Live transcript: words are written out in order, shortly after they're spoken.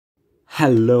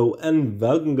Hello and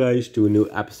welcome guys to a new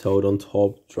episode on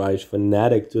Top Drives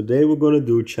Fanatic. Today we're gonna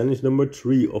do challenge number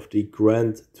 3 of the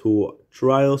Grand Tour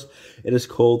Trials. It is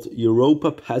called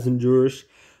Europassengers.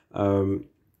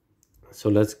 So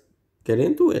let's get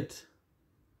into it.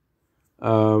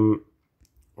 We're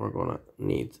gonna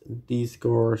need these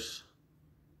scores.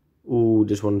 Ooh,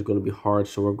 this one's gonna be hard,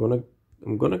 so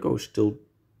I'm gonna go still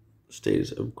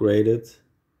status upgraded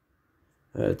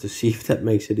to see if that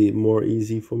makes it more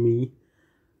easy for me.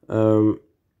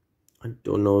 I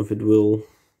don't know if it will.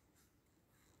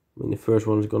 I mean, the first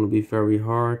one is going to be very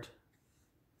hard.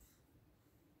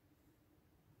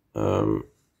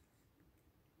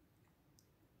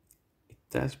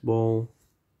 Test ball.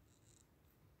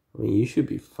 I mean, you should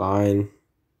be fine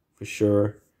for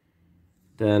sure.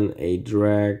 Then a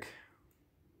drag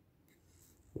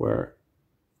where,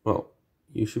 well,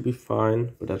 you should be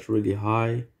fine, but that's really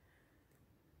high.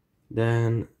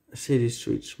 Then city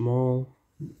street small.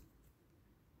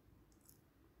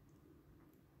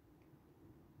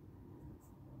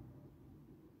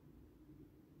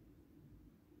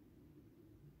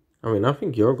 I mean, I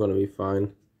think you're gonna be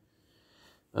fine.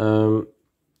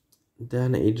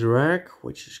 Then a drag,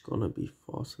 which is gonna be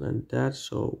faster than that.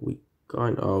 So we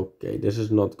okay, this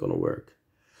is not gonna work.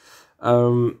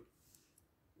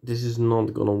 This is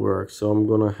not gonna work. So I'm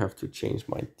gonna have to change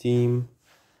my team.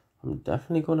 I'm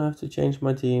definitely gonna have to change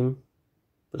my team,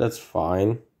 but that's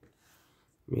fine.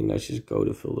 I mean, let's just go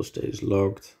to filter status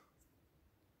locked.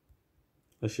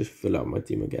 Let's just fill out my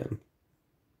team again.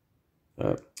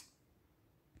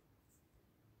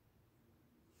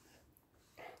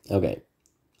 Okay,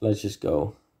 let's just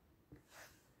go.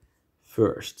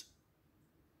 First,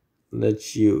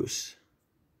 let's use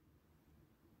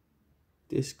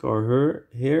this car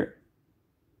here.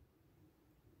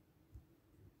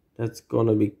 That's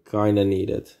gonna be kinda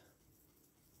needed.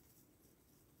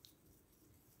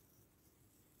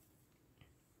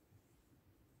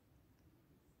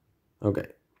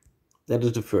 Okay, that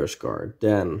is the first car.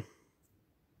 Then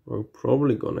we're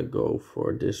probably gonna go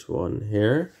for this one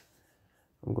here.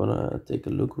 I'm gonna take a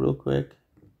look real quick.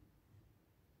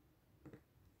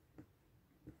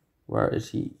 Where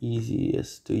is he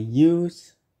easiest to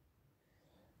use?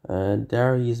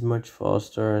 There he is much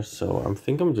faster, so I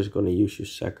think I'm just gonna use you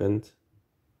second.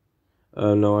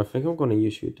 No, I think I'm gonna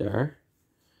use you there.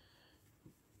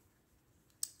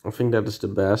 I think that is the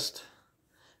best.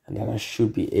 And then I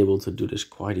should be able to do this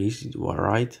quite easy, do I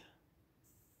right?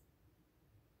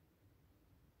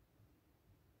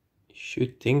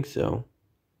 Should think so.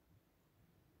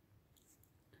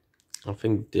 I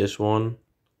think this one.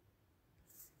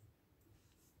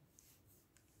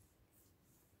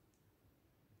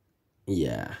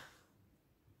 Yeah.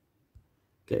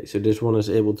 Okay, so this one is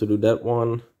able to do that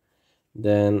one.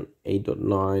 Then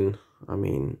 8.9. I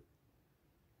mean,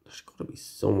 there's gotta be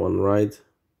someone, right?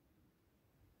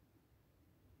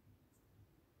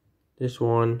 This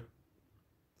one.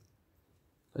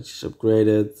 Let's just upgrade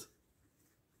it.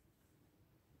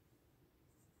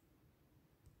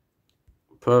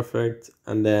 Perfect.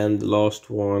 And then the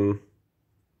last one.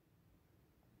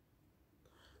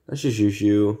 Let's just use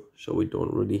you, so we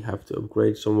don't really have to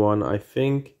upgrade someone, I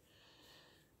think.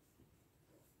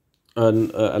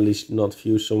 And at least not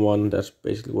fuse someone, that's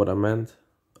basically what I meant.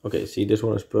 Okay, see, this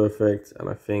one is perfect, and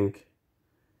I think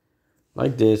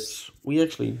like this, we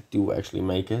do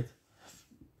make it.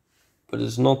 But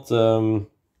it's not the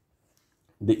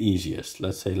easiest,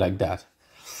 let's say like that.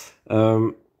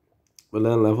 But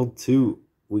then level 2,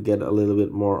 we get a little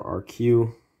bit more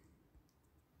RQ.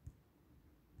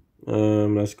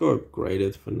 Let's go upgrade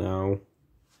it for now.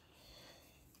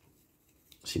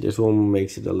 See, this one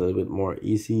makes it a little bit more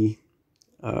easy.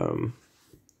 I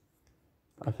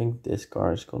think this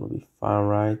car is gonna be fine,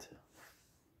 right?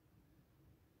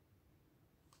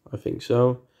 I think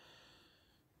so.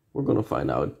 We're gonna find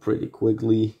out pretty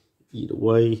quickly, either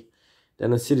way.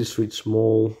 Then a city street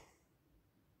small.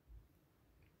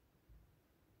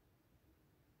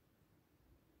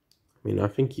 I mean, I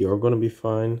think you're gonna be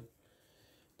fine.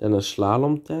 Then a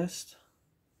slalom test.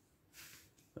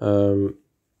 I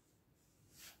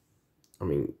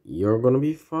mean, you're gonna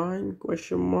be fine,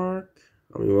 question mark.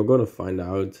 I mean, we're gonna find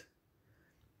out.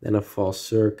 Then a fast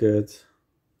circuit.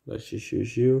 Let's just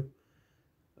use you.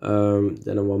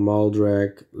 Then a 1 mile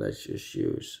drag. Let's just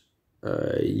use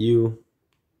you.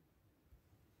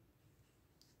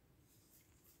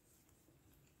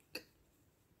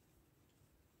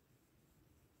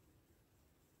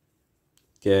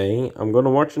 Okay, I'm gonna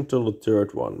watch until the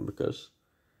third one because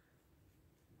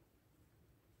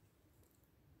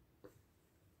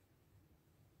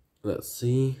let's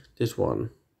see this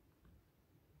one.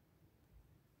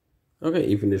 Okay,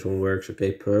 even this one works.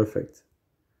 Okay, perfect.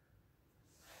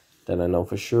 Then I know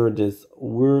for sure this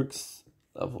works.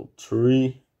 Level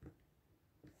 3.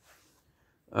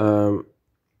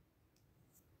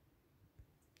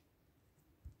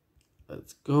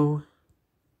 Let's go.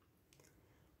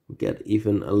 Get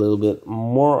even a little bit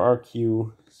more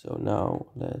RQ. So now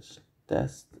let's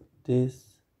test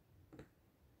this.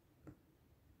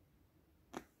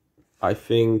 I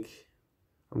think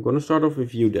I'm gonna start off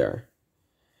with you there.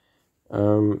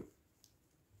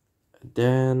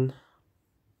 Then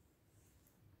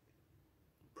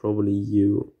probably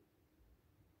you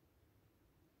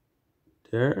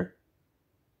there.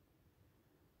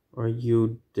 Are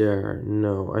you there?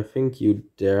 No, I think you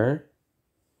there.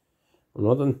 I'm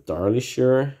not entirely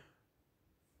sure,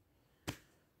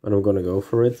 but I'm gonna go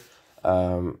for it.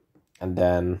 And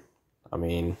then, I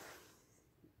mean,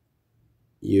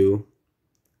 you.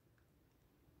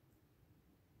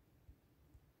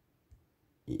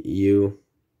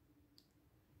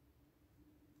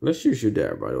 Let's use you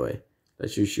there, by the way.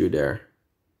 Let's use you there.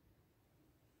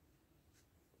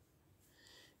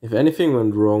 If anything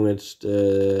went wrong, it's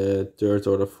the third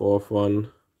or the fourth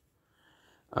one.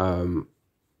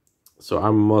 So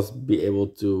I must be able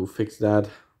to fix that.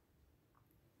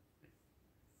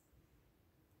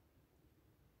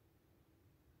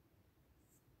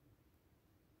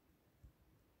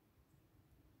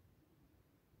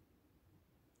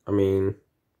 I mean,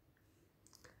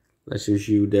 let's use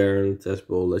you there in the test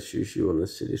bowl. Let's use you on the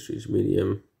city streets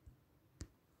medium.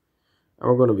 And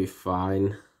we're gonna be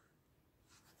fine.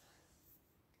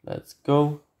 Let's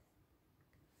go.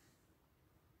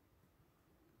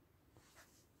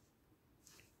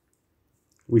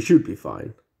 We should be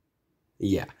fine.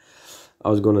 Yeah. I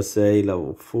was gonna say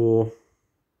level 4.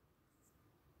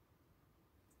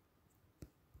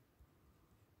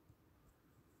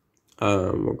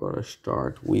 We're gonna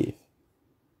start with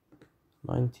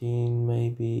 19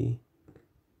 maybe.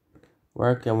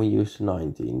 Where can we use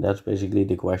 19? That's basically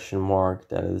the question mark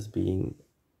that is being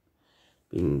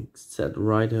set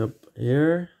right up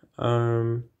here.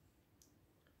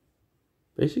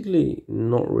 Basically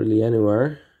not really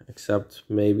anywhere except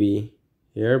maybe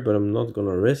here, but I'm not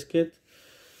gonna risk it.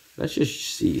 Let's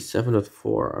just see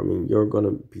 7.4. I mean, you're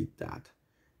gonna beat that.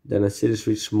 Then a city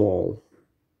street small.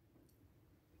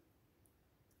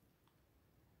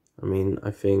 I mean, I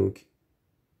think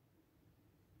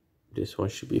this one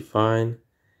should be fine.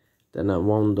 Then I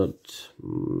want that.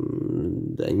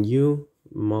 Then you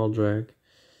Maldrag.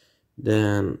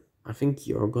 Then I think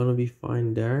you're gonna be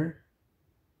fine there.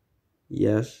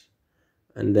 Yes.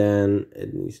 And then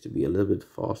it needs to be a little bit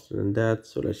faster than that.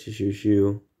 So let's just use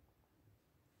you.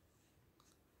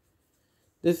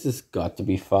 This has got to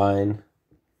be fine,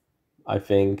 I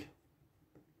think.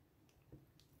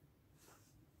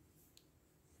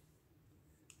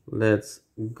 Let's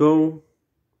go.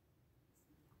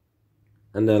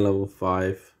 And then level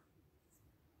 5.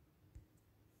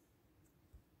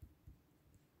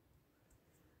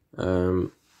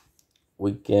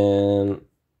 We can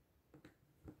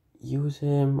use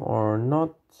him or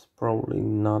not. Probably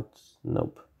not.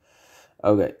 Nope.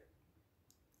 Okay.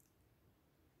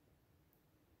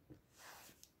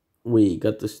 We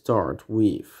got to start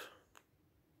with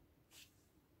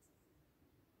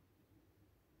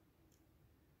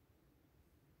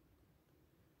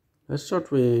let's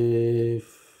start with,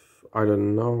 I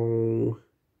don't know.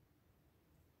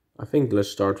 I think let's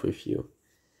start with you.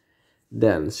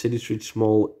 Then city street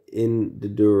small in the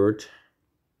dirt.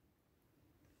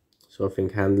 So I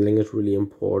think handling is really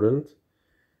important.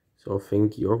 So I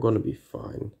think you're gonna be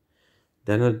fine.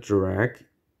 Then a drag,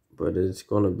 but it's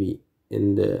gonna be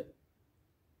in the.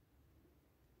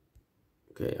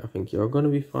 Okay, I think you're gonna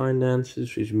be fine then. City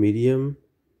street medium,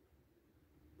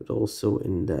 but also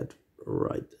in that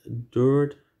right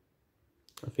dirt.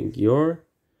 I think you're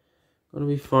gonna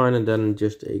be fine, and then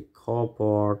just a car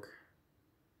park.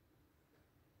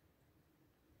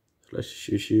 So let's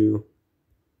choose you.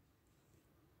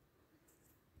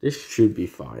 This should be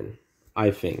fine, I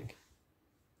think.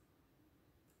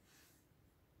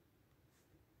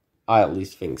 I at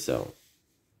least think so.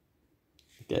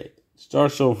 Okay,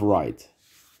 starts off right.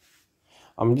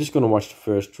 I'm just gonna watch the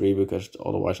first 3 because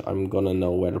otherwise I'm gonna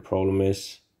know where the problem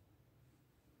is.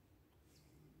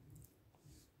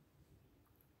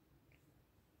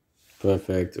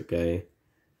 Perfect, okay.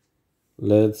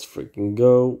 Let's freaking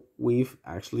go. We've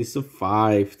actually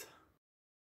survived.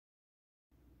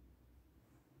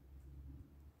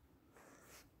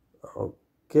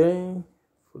 Okay,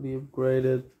 fully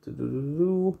upgraded.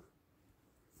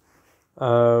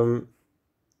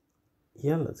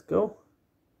 Yeah, let's go.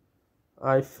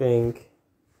 I think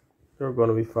You're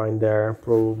gonna be fine there,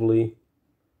 probably.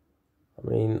 I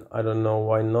mean, I don't know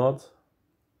why not.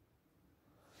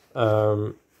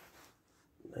 And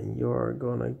you're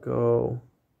gonna go.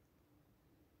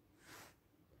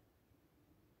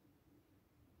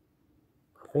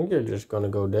 I think you're just gonna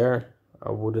go there. I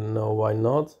wouldn't know why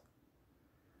not.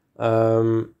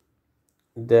 Then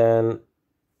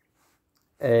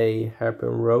a hairpin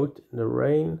road in the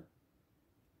rain.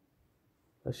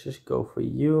 Let's just go for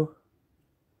you.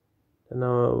 Then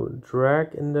I'll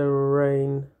drag in the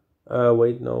rain.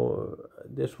 Wait, no,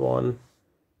 this one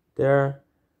there.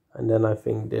 And then I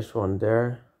think this one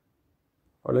there.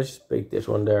 Or let's just pick this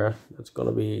one there. That's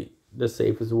gonna be the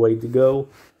safest way to go.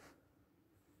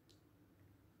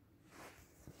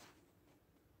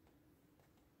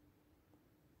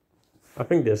 I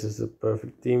think this is the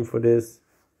perfect team for this.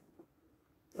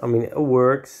 I mean, it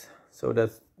works, so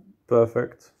that's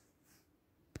perfect.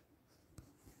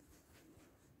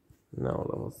 Now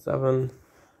level 7.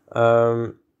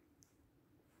 A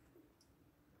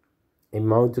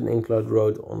mountain inclined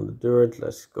road on the dirt.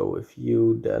 Let's go with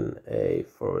you. Then a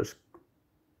forest.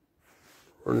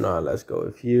 Or no, let's go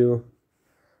with you.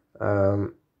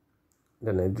 Then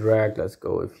a drag. Let's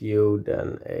go with you.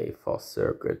 Then a fast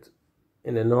circuit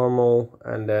in a normal,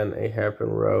 and then a hairpin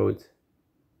road,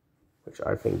 which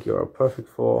I think you're perfect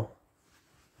for.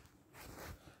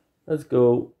 Let's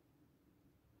go.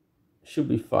 Should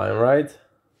be fine, right?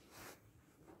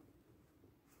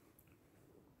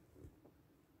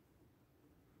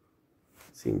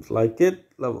 Seems like it.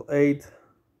 Level 8.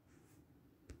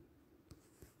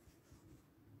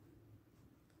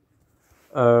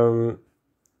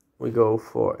 We go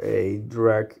for a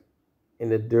drag in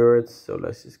the dirt, so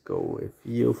let's just go with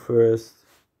you first.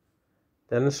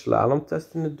 Then a slalom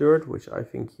test in the dirt, which I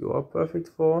think you are perfect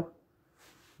for.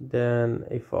 Then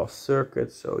a fast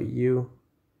circuit, so you.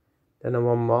 Then a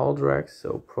 1 mile drag,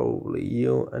 so probably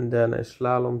you. And then a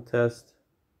slalom test,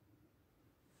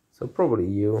 so probably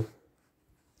you.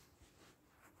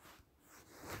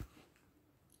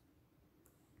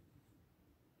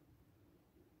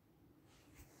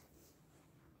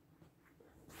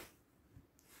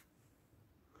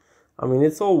 I mean,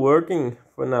 it's all working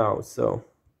for now, so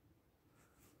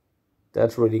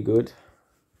that's really good.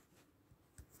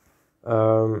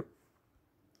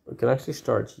 We can actually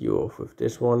start you off with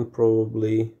this one,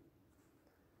 probably.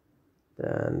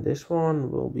 Then this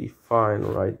one will be fine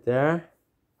right there,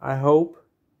 I hope.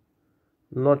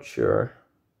 Not sure.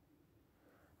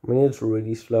 I mean, it's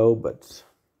really slow, but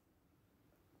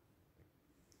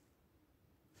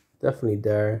definitely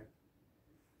there.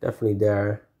 Definitely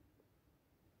there.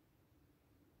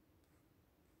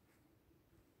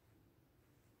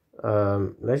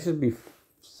 Let's just be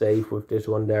safe with this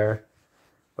one there.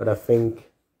 But I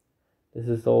think this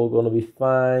is all gonna be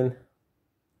fine.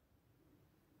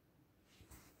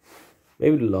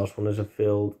 Maybe the last one is a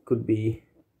fail. Could be.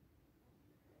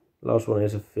 Last one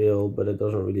is a fail, but it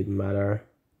doesn't really matter.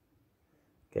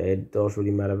 Okay, it does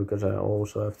really matter because I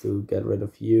also have to get rid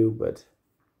of you, but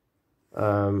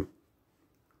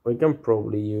we can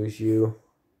probably use you.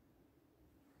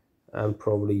 And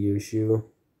probably use you.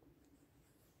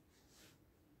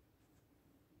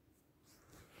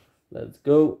 Let's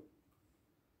go.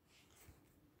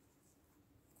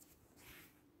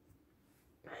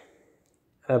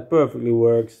 That perfectly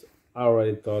works. I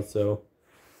already thought so.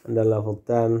 And then level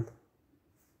 10.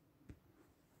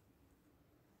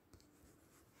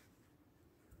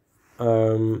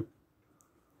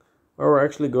 We're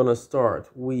actually gonna start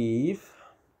with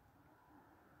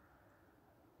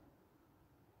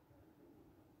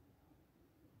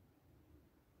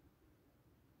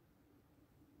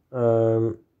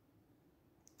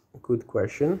good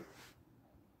question.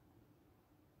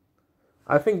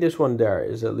 I think this one there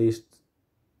is at least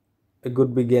a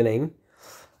good beginning.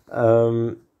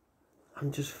 I'm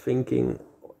just thinking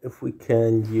if we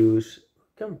can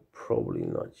probably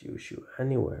not use you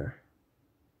anywhere.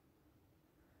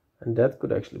 And that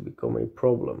could actually become a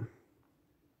problem.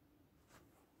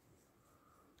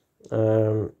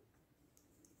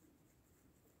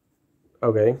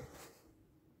 Okay.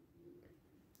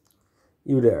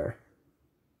 You there.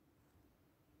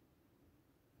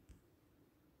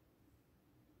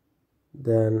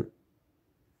 Then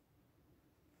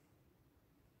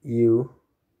you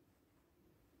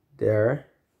there,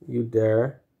 you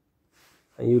there,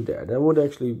 and you there. That would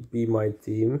actually be my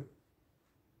team.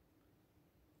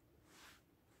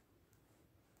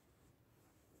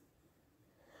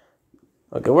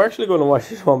 Okay, we're actually going to watch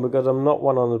this one because I'm not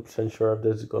 100% sure if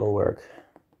this is going to work.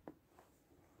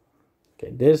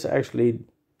 Okay, this actually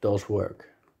does work.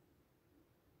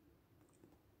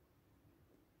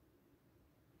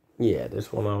 Yeah,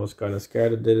 this one I was kind of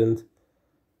scared it didn't.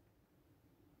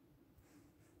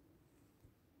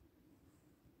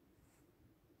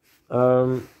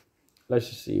 Let's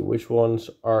just see which ones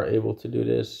are able to do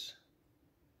this.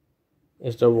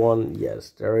 Is there one? Yes,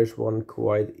 there is one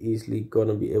quite easily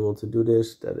gonna be able to do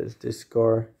this. That is this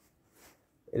car.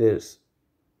 It is.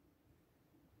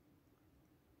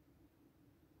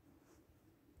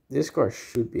 This car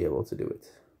should be able to do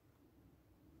it.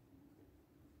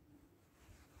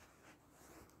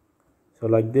 So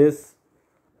like this.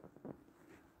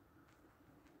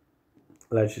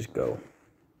 Let's just go.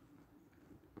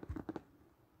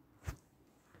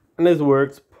 And this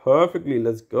works perfectly.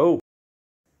 Let's go.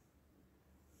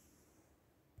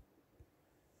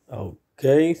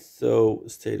 Okay, so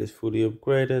state is fully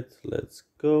upgraded. Let's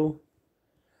go.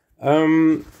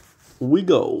 We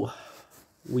go.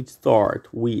 We start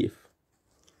with.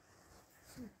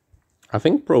 I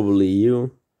think probably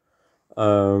you.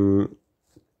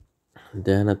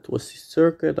 Then a twisty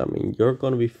circuit. I mean, you're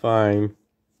gonna be fine.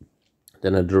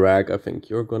 Then a drag. I think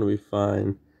you're gonna be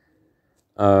fine.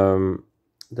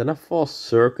 Then a false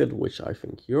circuit, which I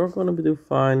think you're gonna do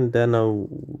fine. Then a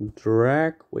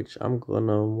drag, which I'm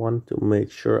gonna want to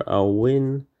make sure I'll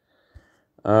win.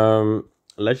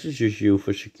 Let's just use you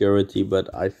for security, but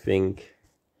I think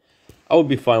I would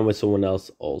be fine with someone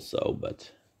else also,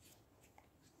 but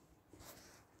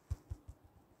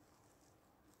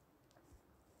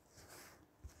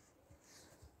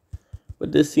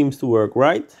this seems to work,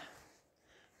 right?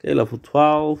 Okay, level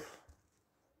 12.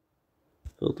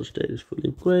 Filter state is fully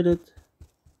upgraded.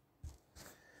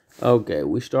 Okay,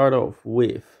 we start off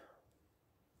with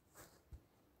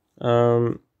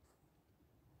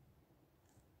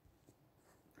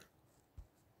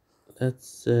let's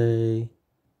say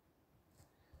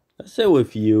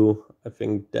with you. I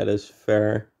think that is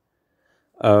fair.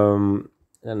 And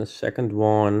the second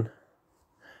one,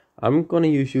 I'm gonna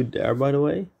use you there, by the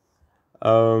way.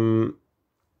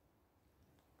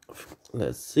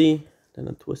 Let's see. Then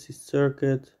a twisty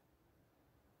circuit.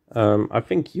 I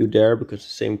think you there because the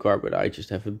same car, but I just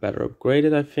have it better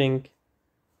upgraded, I think.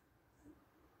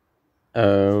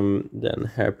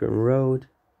 Then hairpin road.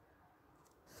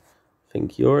 I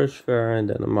think yours fair, and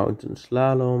then a mountain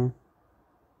slalom.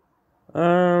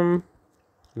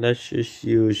 Let's just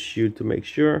use you to make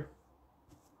sure.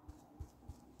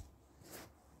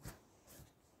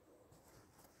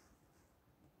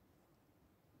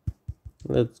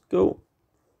 Let's go.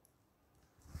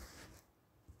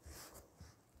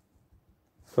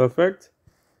 Perfect.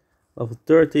 Level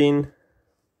 13.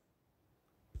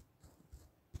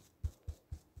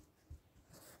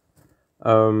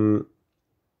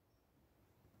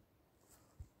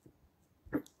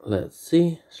 Let's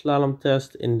see. Slalom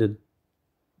test in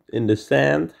the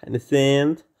sand.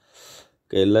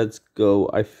 Okay, let's go.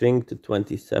 I think the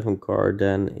 27 car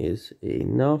then is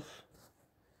enough.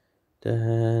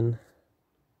 Then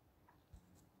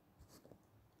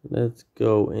let's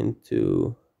go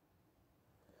into.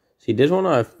 See, this one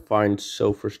I find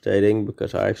so frustrating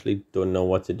because I actually don't know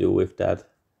what to do with that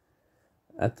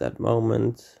at that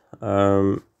moment.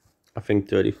 I think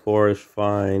 34 is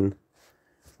fine.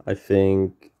 I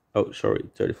think, oh, sorry,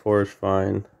 34 is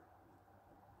fine.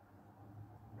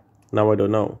 Now I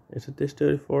don't know. Is it this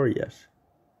 34? Yes.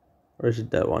 Or is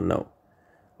it that one? No.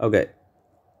 Okay.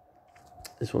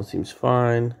 This one seems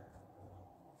fine.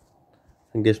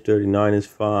 I think this 39 is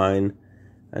fine.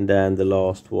 And then the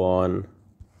last one.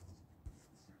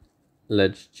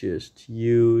 Let's just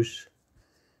use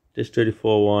this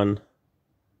 34 one.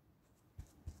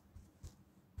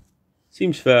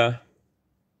 Seems fair.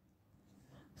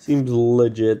 Seems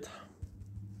legit.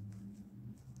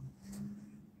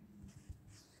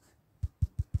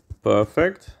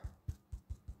 Perfect.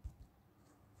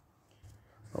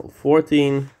 Oh,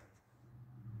 14.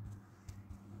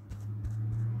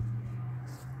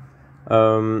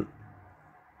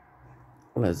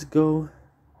 Let's go.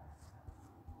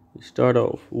 We start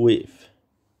off with.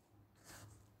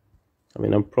 I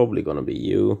mean, I'm probably gonna be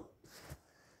you.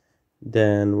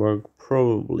 Then we're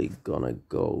probably gonna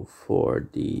go for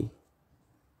the.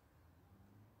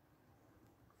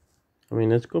 I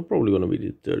mean, it's probably gonna be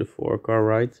the 34 car,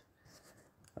 right?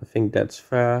 I think that's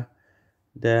fair.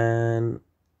 Then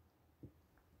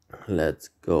let's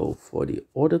go for the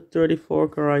other 34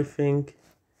 car, I think.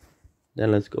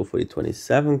 Then let's go for the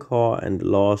 27 car, and the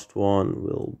last one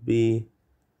will be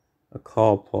a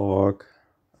car park.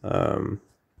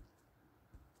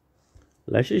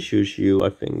 Let's just use you. I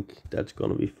think that's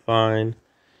gonna be fine.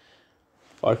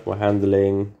 5 more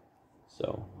handling,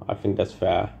 so I think that's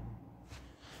fair.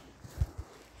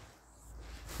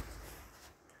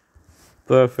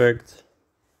 Perfect.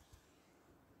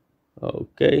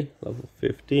 Okay, level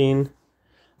 15.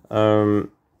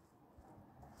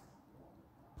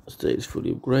 Stage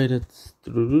fully upgraded.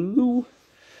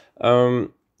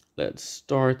 Let's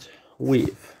start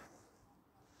with,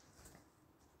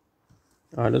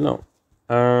 I don't know.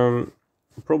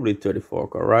 Probably 34,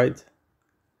 right?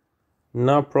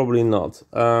 No, probably not.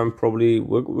 Probably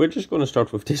we're just gonna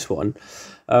start with this one.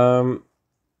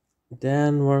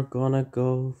 Then we're gonna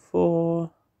go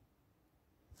for.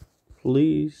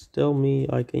 Please tell me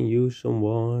I can use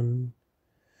someone.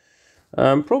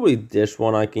 Probably this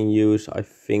one I can use. I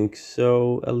think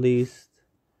so, at least.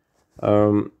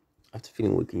 I have the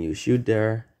feeling we can use you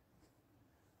there.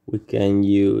 We can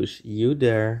use you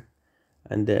there,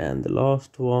 and then the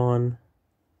last one.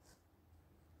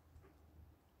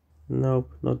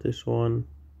 Nope, not this one.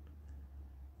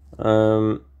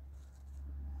 I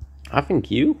think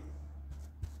you.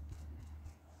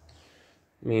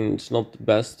 I mean, it's not the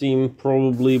best team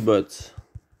probably, but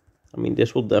I mean,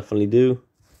 this will definitely do.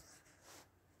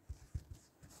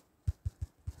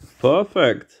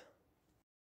 Perfect.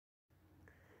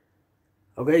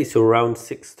 Okay, so round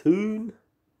 16.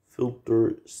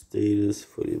 Filter status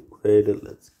fully upgraded.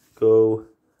 Let's go.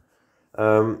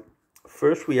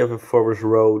 First, we have a forest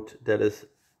road that is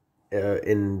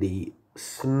in the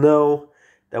snow.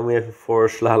 Then we have a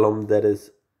forest slalom that is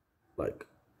like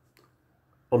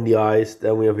on the ice.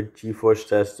 Then we have a G-force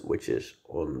test, which is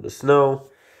on the snow.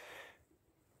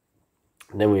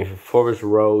 And then we have a forest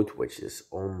road, which is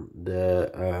on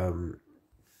the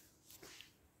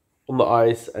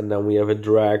ice, and then we have a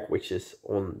drag, which is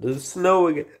on the snow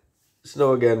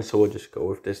again. So we'll just go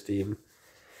with this team.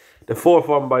 The fourth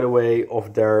one, by the way,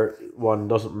 of their one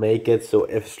doesn't make it. So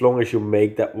as long as you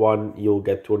make that one, you'll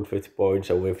get 250 points.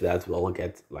 And with that, we'll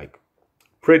get like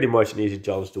pretty much an easy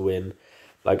chance to win.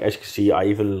 Like as you can see, I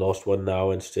even lost one now,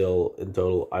 and still in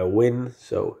total I win.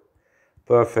 So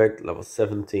perfect. Level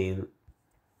 17.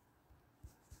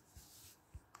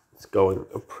 It's going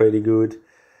pretty good.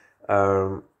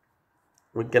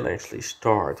 We can actually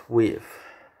start with.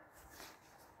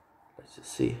 Let's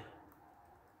just see.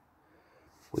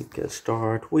 We can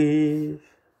start with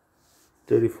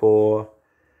 34.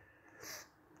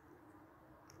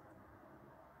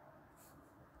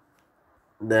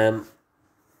 Then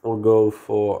we'll go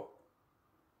for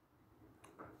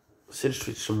City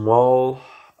Street Small.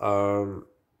 I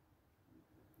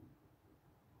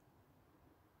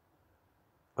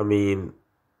mean,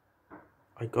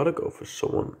 I gotta go for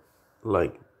someone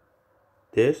like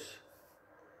this.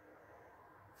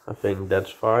 I think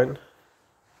that's fine.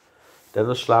 Then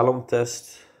a slalom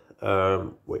test,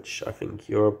 which I think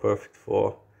you're perfect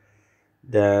for.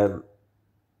 Then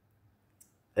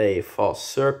a fast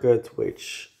circuit,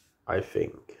 which I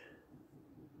think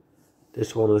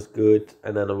this one is good.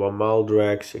 And then a 1 mile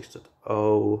drag,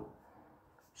 6.0,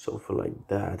 something like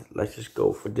that. Let's just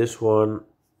go for this one.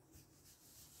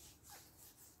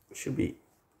 Should be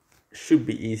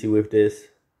easy with this.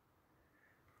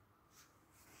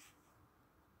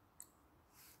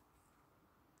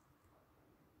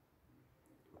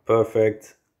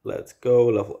 Perfect. Let's go.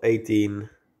 Level 18.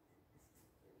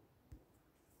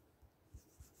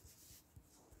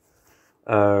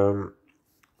 We'll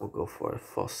go for a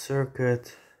fast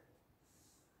circuit.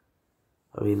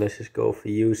 I mean, let's just go for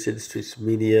you. City Streets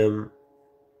medium.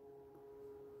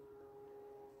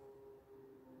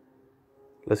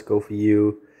 Let's go for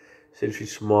you. City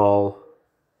Streets small.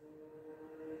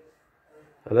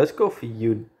 Let's go for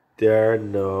you there.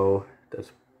 No,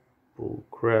 that's bull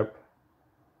crap.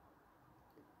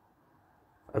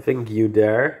 I think you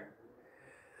there.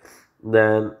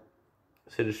 Then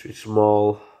City Street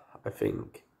small. I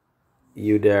think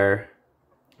you there.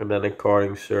 And then a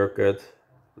karting circuit.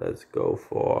 Let's go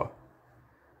for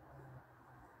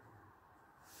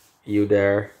you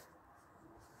there.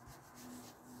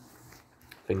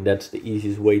 I think that's the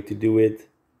easiest way to do it.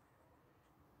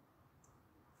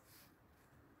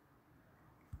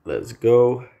 Let's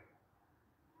go.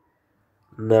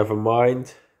 Never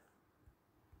mind.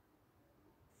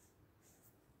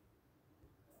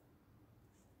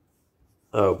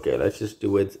 Okay, let's just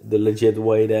do it the legit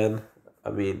way then.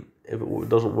 I mean, if it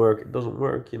doesn't work, it doesn't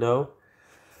work, you know.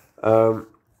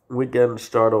 We can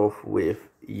start off with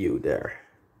you there.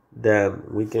 Then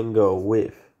we can go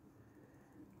with.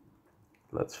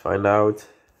 Let's find out.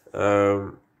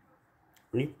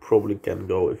 We probably can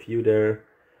go with you there.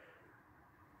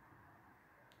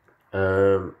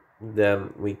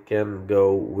 Then we can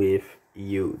go with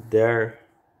you there.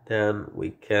 Then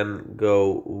we can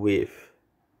go with.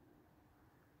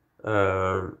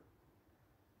 Let's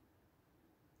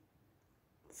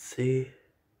see.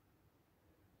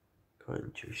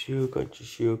 Going to shoe, going to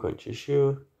shoe, going to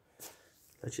shoe.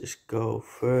 Let's just go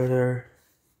further.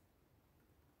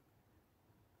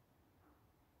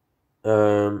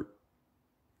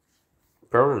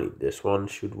 Apparently this one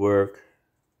should work.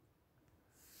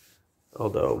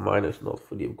 Although mine is not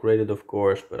fully upgraded, of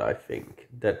course, but I think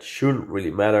that shouldn't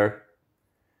really matter.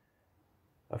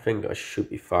 I think I should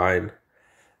be fine.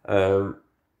 And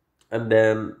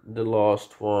then the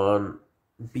last one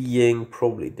being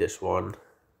probably this one.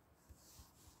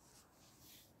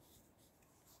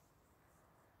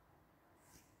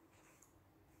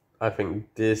 I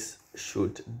think this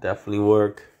should definitely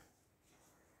work.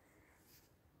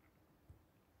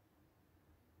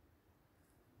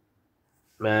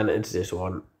 Man, it's this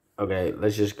one. Okay,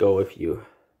 let's just go with you.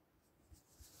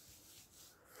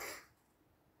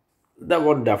 That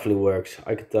one definitely works,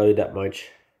 I can tell you that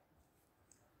much.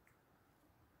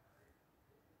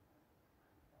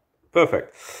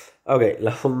 Perfect. Okay,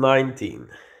 level 19.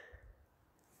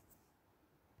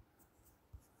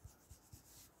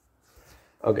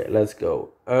 Okay, let's go.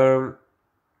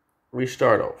 We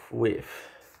start off with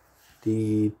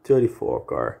the 34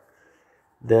 car.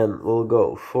 Then we'll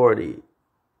go for the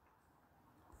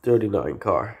 39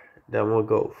 car. Then we'll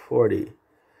go for the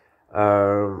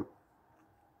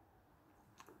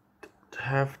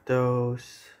have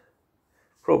those,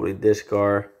 probably this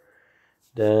car.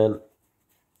 Then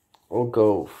we'll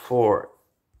go for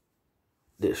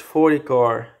this 40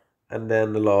 car, and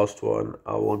then the last one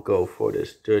I will go for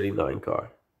this 39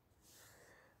 car.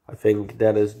 I think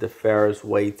that is the fairest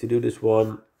way to do this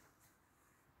one.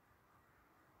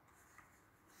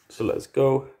 So let's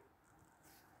go.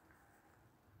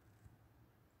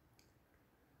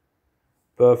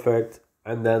 Perfect.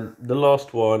 And then the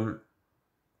last one,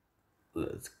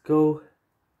 let's go.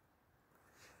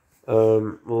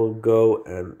 We'll go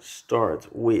and start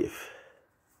with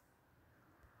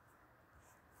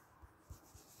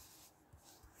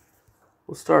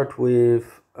we'll start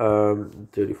with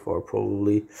 34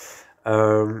 probably.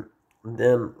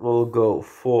 Then we'll go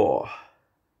for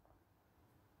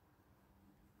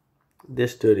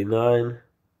this 39.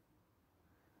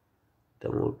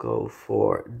 Then we'll go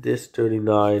for this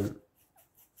 39.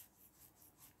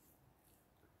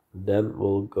 Then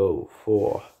we'll go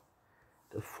for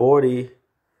the 40.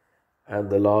 And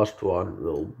the last one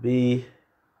will be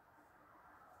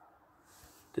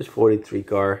this 43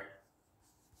 car.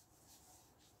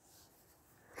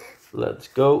 Let's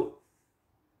go.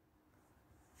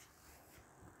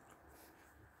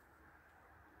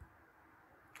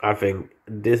 I think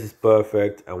this is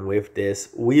perfect, and with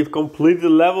this we've completed the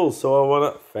level. So I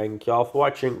want to thank y'all for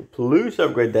watching. Please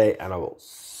have a great day, and I will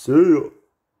see you.